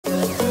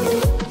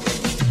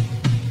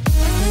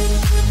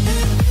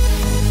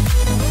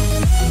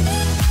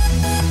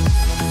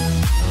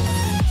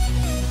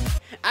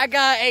I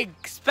got a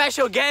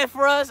special guest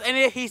for us, and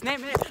his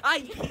name is...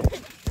 Wait,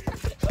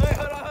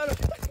 hold on.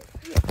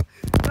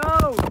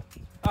 No.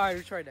 All right,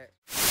 let's try that.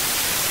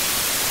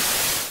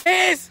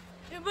 It's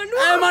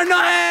Emmanuel.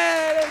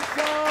 Let's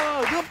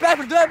go.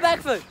 Do a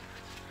backflip.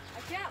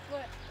 I can't,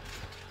 but...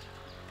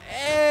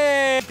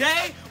 Hey.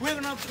 Today,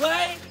 we're going to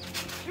play...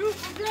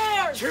 Truth or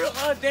Dare.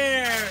 Truth or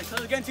Dare. So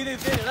let's get into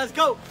this video. Let's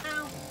go.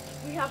 Now,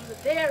 we have the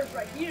dares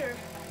right here.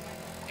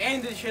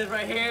 And this shit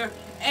right here.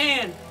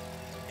 And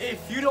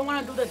if you don't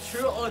want to do the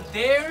Truth or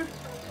Dare,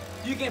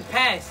 you can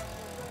pass.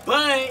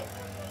 But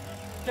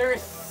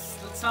there's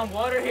some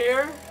water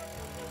here.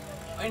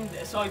 And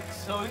so you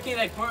can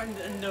like pour it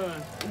in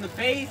the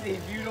face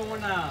if you don't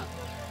wanna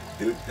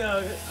do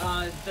the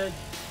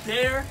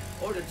dare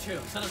or the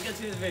truth. So let's get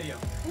to this video.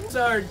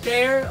 So our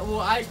dare,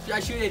 well I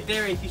shoot a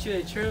dare if you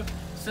shoot a truth.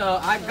 So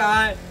I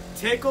got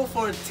tickle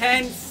for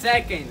 10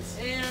 seconds.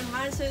 And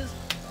mine says,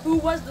 who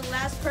was the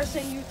last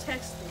person you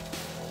texted?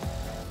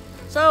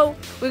 So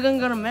we're gonna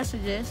go to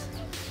messages.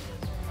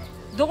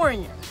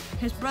 Dorian,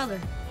 his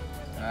brother.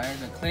 Alright,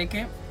 so click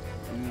it.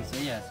 So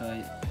yeah,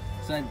 so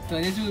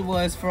this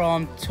was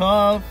from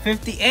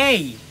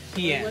 12:58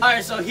 p.m.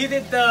 Alright, so he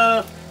did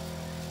the...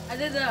 I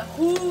did the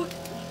who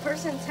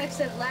person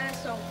texted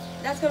last, so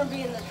that's gonna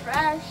be in the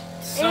trash.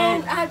 So,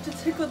 and I have to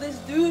tickle this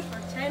dude for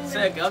 10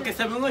 minutes. Okay,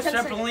 so we're going to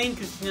trampoline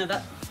because you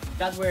know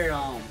that's where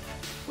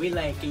we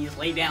like can just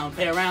lay down and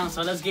play around.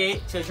 So let's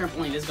get to the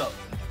trampoline. Let's go.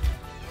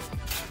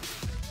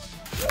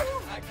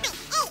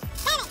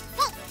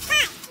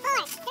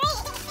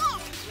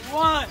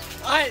 1.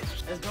 Alright,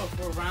 let's go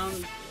for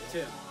round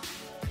 2.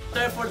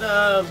 Sorry for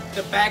the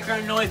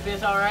background noise, but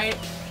it's alright.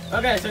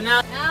 Okay, so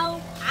now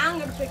I'm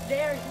gonna pick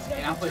Dare. He's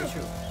gonna I'll put it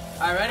true.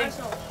 Alright, ready?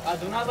 So,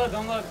 Do not look,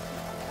 don't look.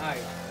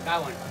 Alright,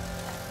 got one.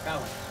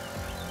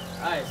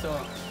 Alright, so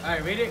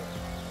read it.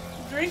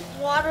 drink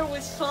water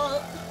with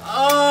salt.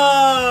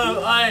 Oh,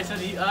 alright, so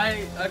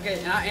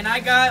okay, and I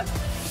got,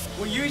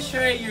 will you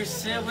trade your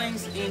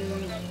siblings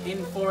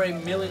in for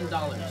 $1 million?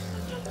 Will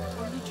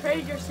you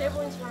trade your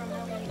siblings for $1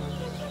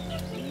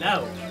 million?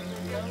 No.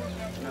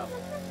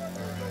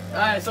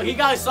 Alright, so he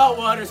got salt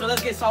water, so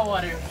let's get salt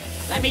water.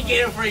 Let me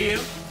get it for you.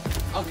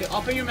 Okay,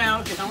 open your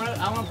mouth, because I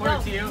wanna pour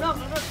it to you.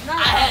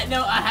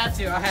 No, I have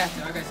to.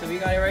 Okay, so we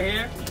got it right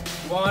here.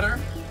 Water.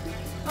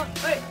 Oh,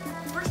 wait,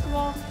 first of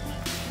all,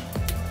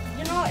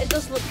 you know, it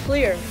does look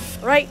clear,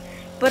 right?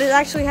 But it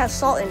actually has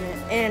salt in it,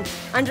 and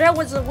Andrea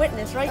was a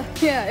witness, right?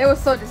 Yeah, it was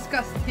so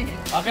disgusting.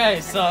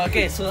 Okay, so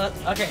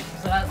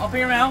open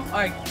your mouth. All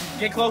right,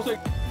 get closer.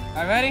 All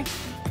right, ready?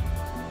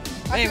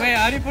 Wait,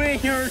 how do you put it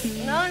here?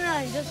 No,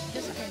 just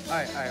kidding. All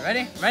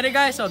right, ready,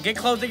 guys. So get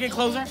closer.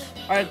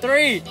 All right,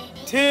 3,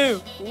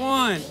 2,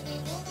 1.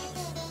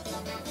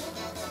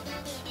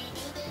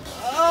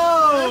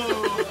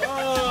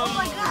 Oh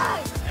my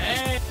God!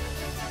 Hey.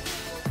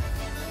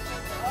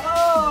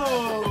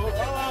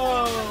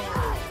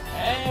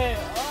 Hey.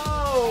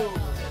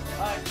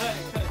 Alright, cut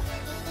it.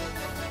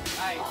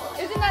 Alright.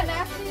 Isn't that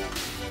nasty?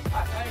 I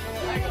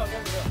go.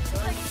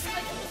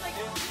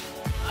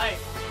 Alright.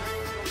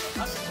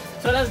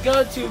 So let's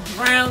go to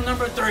round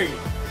number 3.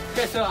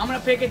 Okay, so I'm gonna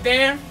pick it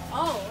there.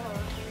 Oh.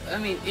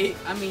 Okay,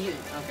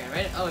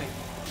 ready? Oh wait.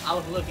 I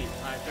was looking.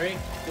 Alright, 3, 2,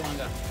 1,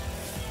 go.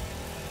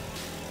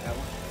 Got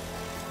one.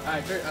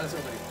 Alright, 3, let's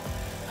open it.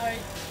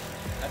 Alright.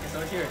 Okay, so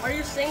it's yours. Are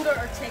you single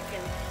or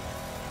taken?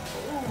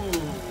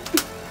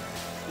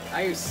 Ooh.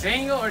 Are you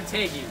single or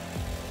taken?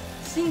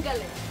 Single.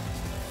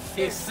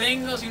 He's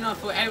single, so you know,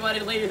 for everybody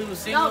ladies who's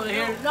single No.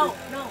 here. No.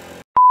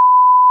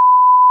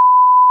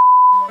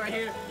 Right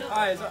here. No.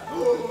 Alright, so.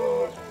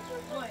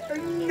 What?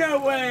 No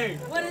way!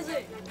 What is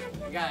it?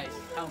 Guys,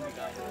 help me,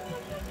 guys.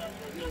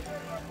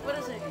 What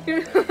is it?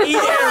 Eat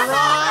it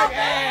wrong!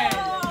 Hey!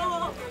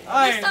 Oh,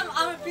 Alright. this time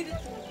I'm gonna feed it to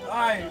you.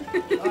 Alright.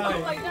 Oh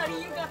my God,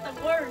 you got the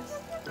worst.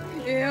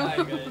 Ew. Alright,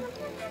 good.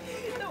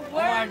 The worst. Oh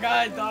my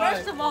God, dog.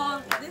 First of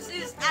all, this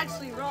is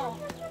actually wrong.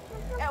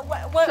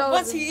 So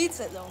Once he eats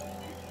it, though.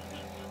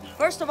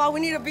 First of all, we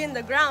need to be in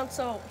the ground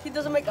so he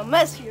doesn't make a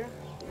mess here.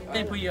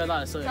 They put you a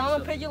lot of soda. So I'm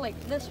gonna pay you like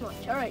this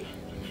much. All right.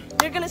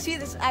 You're gonna see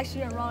this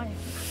actually wrong.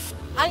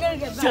 I'm gonna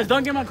get back. Just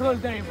don't get my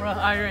clothes dirty, bro.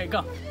 Alright,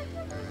 go.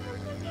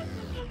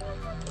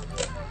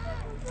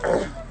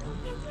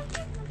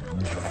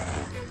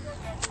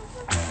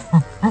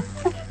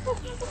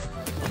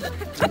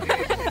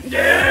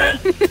 Yeah!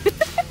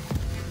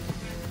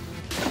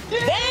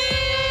 Damn!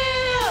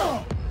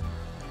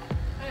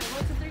 Hey,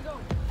 1, 2, 3, go.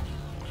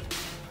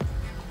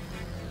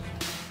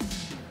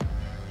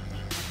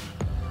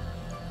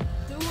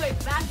 Do a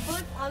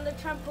backflip on the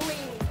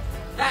trampoline.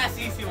 That's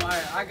easy one.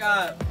 Alright, I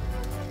got.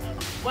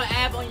 What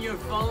app on your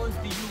phone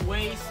do you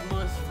waste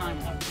most time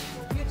on?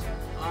 YouTube.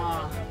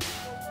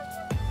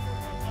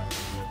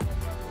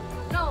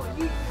 No,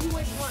 you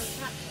waste one.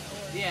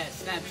 Snapchat. Yeah,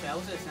 Snapchat.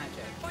 What's that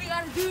Snapchat? We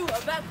gotta do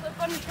a backflip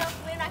on the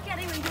trampoline. I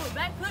can't even do a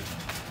backflip.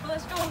 So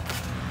let's go.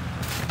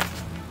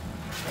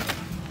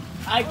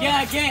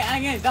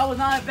 Again. That was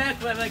not a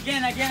backflip.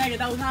 Again.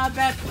 That was not a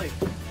backflip.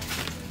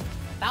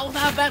 That was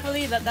not a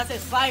backflip. That's a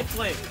side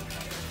flip.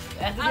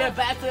 has to be a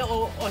backflip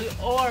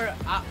or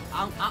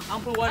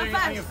I'm put water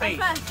on your face.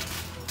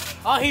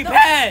 Oh, he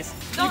passed.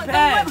 Don't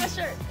wet my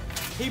shirt.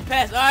 He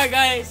passed. All right,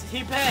 guys.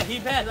 He passed.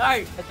 All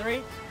right.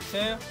 3,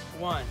 2,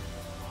 1.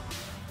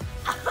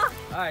 All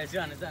right, it's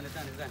done.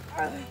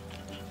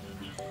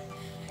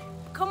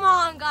 Come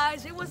on,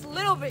 guys. It was a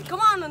little bit. Come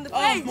on the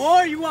face. Oh,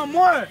 more? You want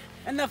more?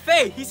 In the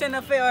face. He said in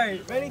the face. All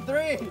right, ready?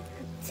 3,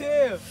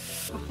 2,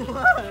 1.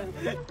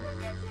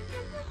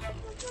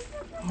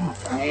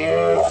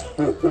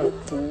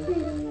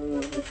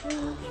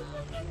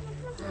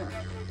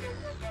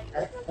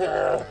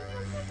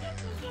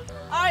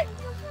 All right.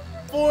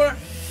 4.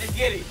 Let's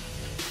get it.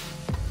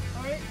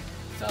 All right.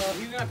 So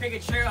he's gonna pick a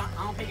chair. I'm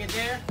gonna pick a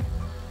dare.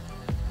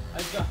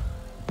 Let's go.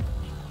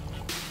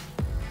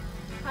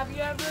 Have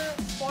you ever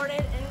farted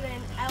in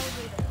an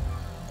elevator?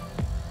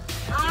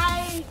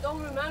 I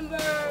don't remember,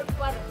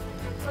 but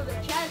for the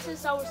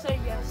chances, I would say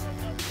yes.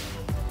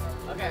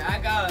 Okay, I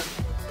got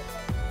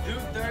do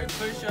 30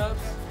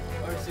 push-ups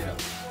or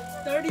sit-ups.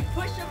 30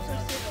 push-ups or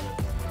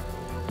sit-ups.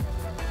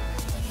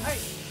 All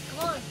right,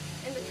 come on,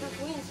 in the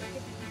trampoline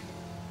circuit.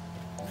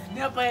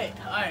 No, but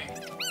all right.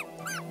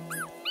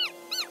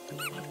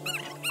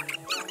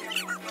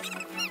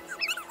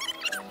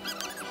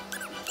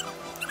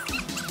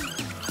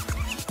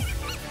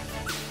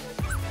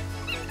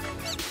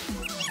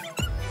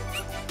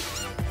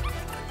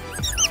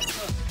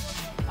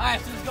 Alright,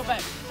 so let's go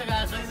back. So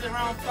guys, so this is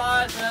round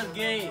 5, so let's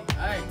get it.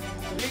 Alright,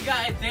 so we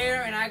got it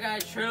there and I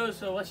got a true,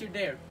 so what's your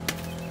dare?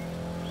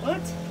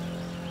 What?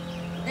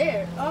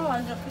 There.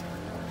 Oh,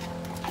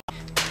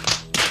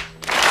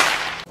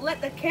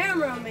 let the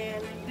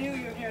cameraman do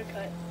your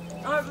haircut.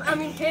 I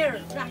mean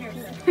hair, not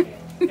haircut.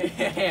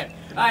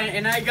 Alright,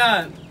 and I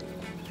got,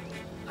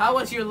 how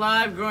was your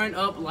life growing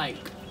up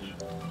like?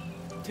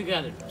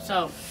 Together.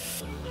 So,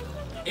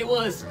 it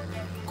was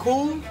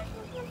cool.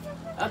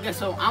 Okay,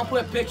 so I'll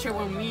put a picture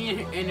when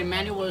me and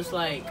Emmanuel was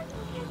like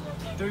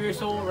 3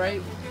 years old,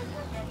 right?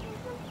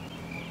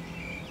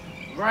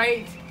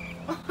 Right?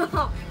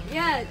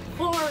 Yeah,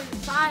 4,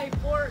 5,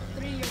 4,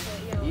 3 years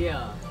old.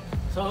 Yeah.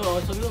 So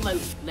we were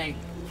like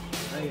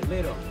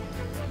little.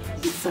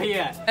 So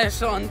yeah. And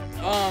so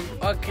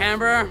a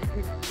camera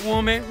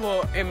woman,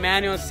 well,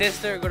 Emmanuel's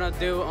sister, gonna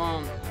do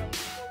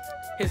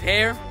his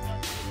hair.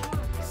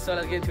 So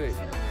let's get to it.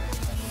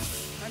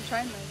 I'm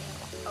trying my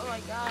best. Oh my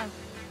god.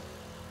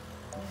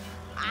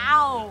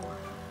 Ow!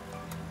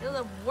 They're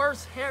the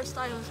worst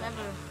hairstyles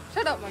ever.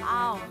 Shut up, my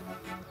Ow.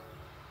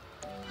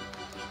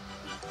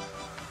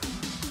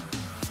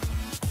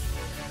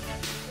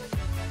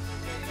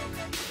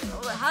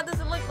 How does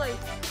it look like?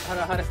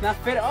 How does not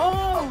fit?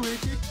 Oh!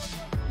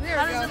 There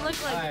How we does go. it look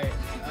like?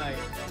 Alright.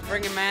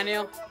 Bring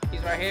Emmanuel.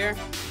 He's right here.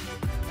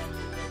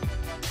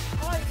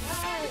 Oh my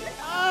god.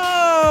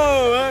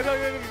 Oh!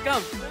 Go.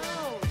 Come. No.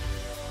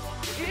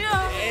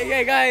 Yeah.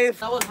 Hey guys,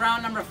 that was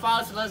round number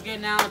 5, so let's get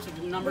now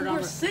to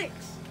number 6.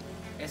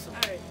 Okay, so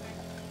Alright.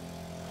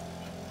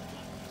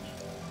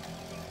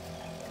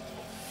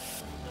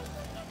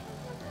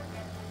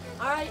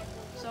 Alright,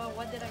 so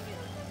what did I get?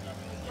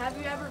 Have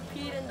you ever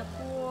peed in the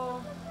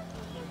pool?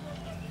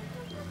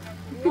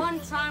 One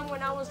time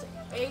when I was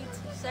 8,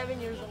 7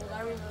 years old,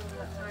 I remember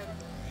that time.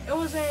 It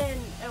was in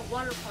a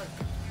water park.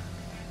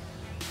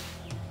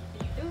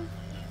 Dude.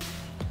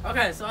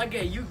 okay, so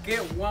you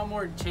get one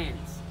more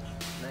chance.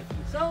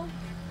 So,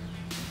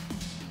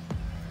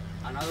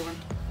 Another one.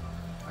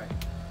 Alright.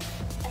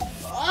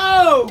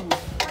 Oh!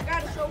 my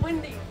god, it's so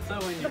windy. So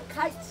windy. The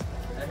kites.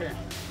 Right here.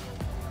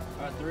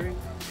 Alright, 3,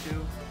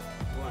 2,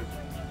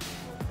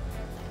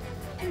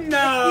 1.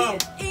 No!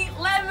 Eat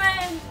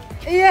lemon!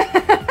 Yeah.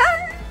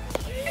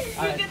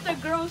 You get the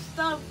gross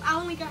stuff. I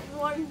only got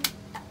one.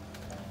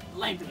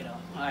 Lame to get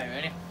off. Alright,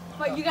 ready?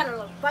 But you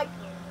gotta bite.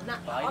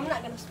 Bite I'm it?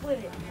 not gonna split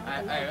it.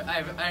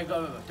 Alright,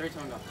 go. 3, 2,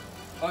 1, go.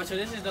 Oh, so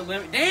this is the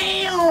limit.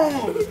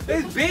 Damn!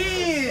 It's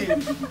big!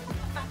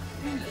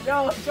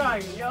 Yo, what's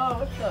wrong? Yo,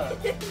 what's up?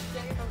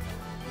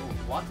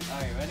 What?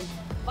 Alright, ready?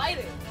 Bite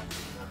it.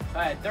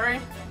 Alright, 3,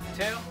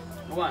 2,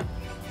 1.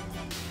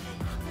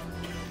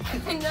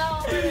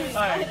 No.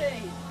 Alright.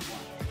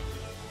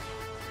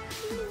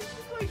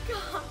 Oh my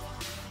god.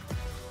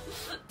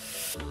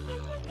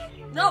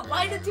 No,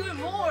 bite into it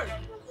more.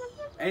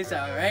 It's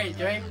alright,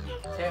 3,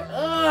 2.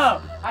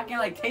 Oh! I can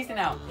like taste it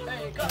now.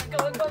 Hey, go.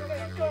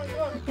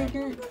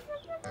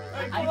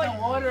 I need some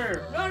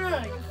water.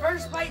 No.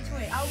 First bite to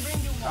it. I'll bring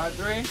you one. Alright,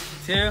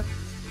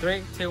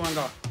 3, 2, 1,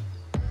 go.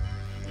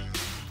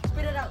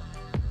 Spit it out.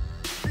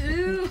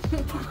 Ew.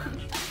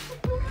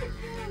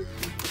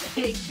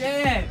 Hey,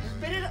 Jen!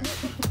 Spit it out.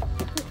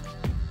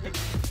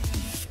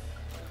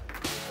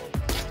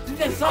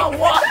 It's salt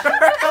water!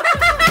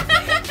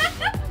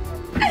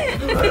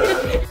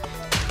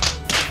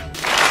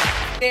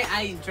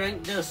 I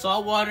drank the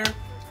salt water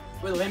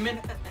with lemon.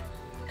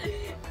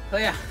 So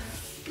yeah.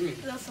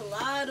 That's a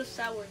lot of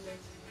sourness.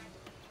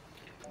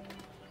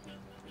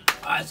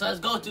 Alright, so let's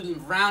go to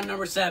round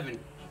number 7.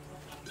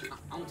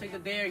 I'm gonna take the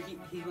dare,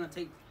 he's gonna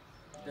take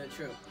the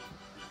true.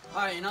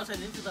 Alright, and also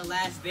this is the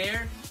last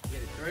dare.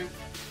 Get it, 3,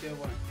 2,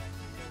 1.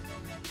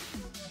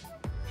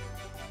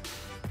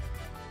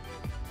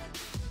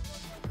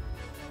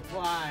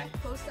 Why?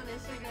 Post on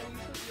Instagram. You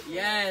poop your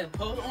Yeah,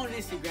 post on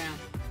Instagram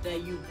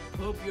that you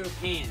poop your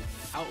pants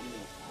out more.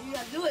 pants. You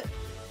gotta do it.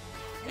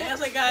 And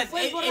that's like, guys,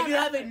 Después if borrar you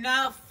la- haven't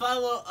not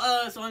follow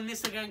us on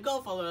Instagram,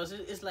 go follow us.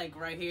 It's like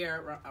right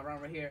here,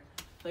 around right here.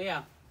 So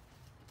yeah.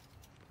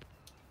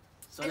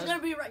 So It's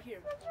gonna be right here.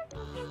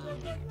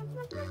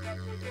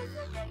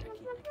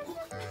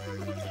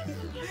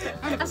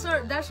 That's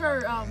our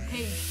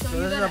page. So So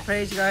you this is gotta, our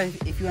page, guys.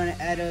 If you want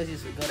to add us,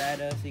 just go to add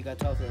us. You got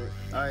to talk to us.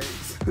 Alright,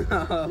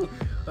 so,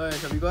 alright,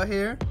 so we go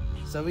here.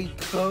 So we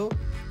go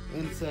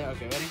into,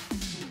 okay, ready?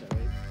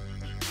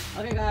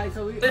 Okay, guys,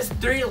 so this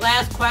 3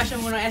 last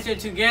questions. We're going to answer it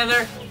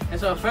together. And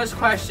so, first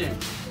question.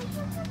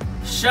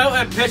 Show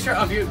a picture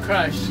of your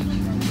crush. I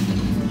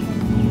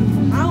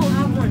don't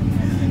have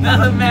one.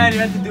 Not man, you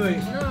have to do it.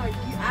 No,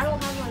 I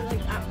don't have one.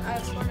 Like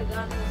I swear to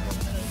God.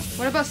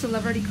 What about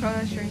celebrity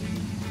crush or anything?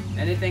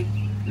 Anything?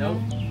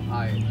 No?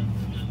 Alright.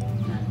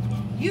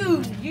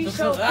 You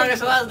show. Okay,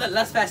 so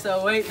let's fast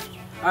that. Wait.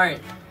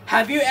 Alright.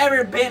 Have you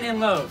ever been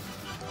in love?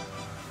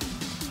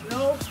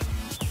 No.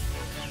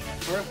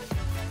 For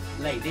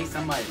like date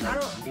somebody, I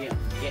like, don't-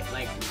 get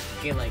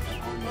like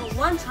Well,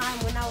 one time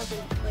when I was in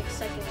like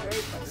second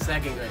grade. But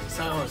second grade.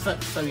 So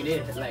you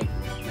did like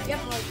yeah,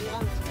 for like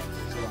long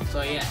time.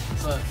 so yeah.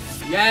 So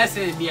yes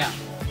and yeah.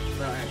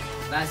 So, alright,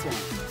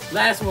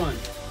 last one.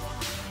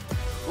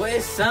 What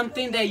is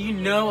something that you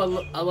know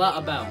a lot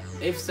about?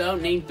 If so,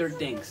 name 3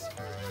 things.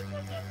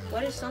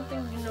 What is something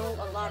you know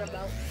a lot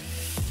about?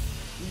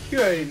 You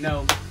already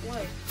know.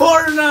 What?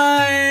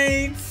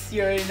 Fortnite.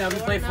 You already know. We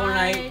play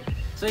Fortnite.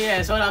 So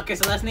yeah. So okay.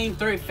 So let's name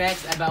 3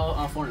 facts about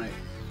Fortnite.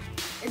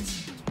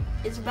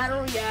 It's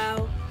battle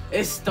royale.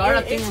 It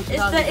started. I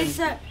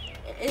think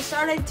It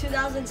started in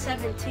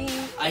 2017.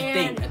 I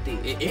think.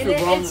 If And you're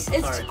wrong, it's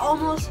sorry.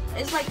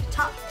 it's like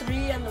top 3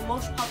 and the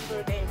most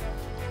popular game.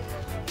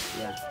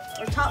 Yeah.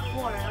 Or top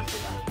 4, I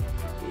forgot.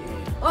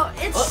 Yeah. Oh,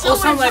 it's Oh,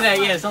 something like that.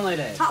 top Yeah, something like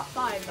that. Top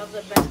 5 of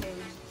the best games.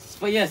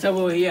 But yeah,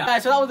 so yeah.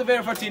 Guys, so that was the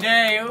video for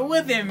today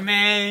with it,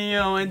 man. You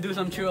know, and do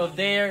some truth or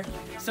dare.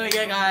 So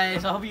yeah,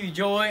 guys, I hope you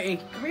enjoy.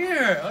 And come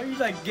here. Oh, you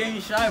like getting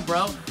shy,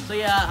 bro. So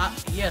yeah,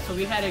 so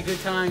we had a good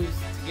time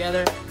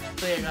together.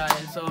 So yeah,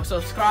 guys. So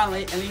subscribe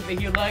and leave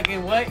if you like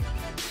and what.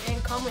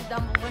 And comment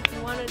down below if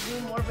you want to do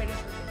more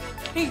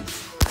videos.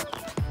 Peace.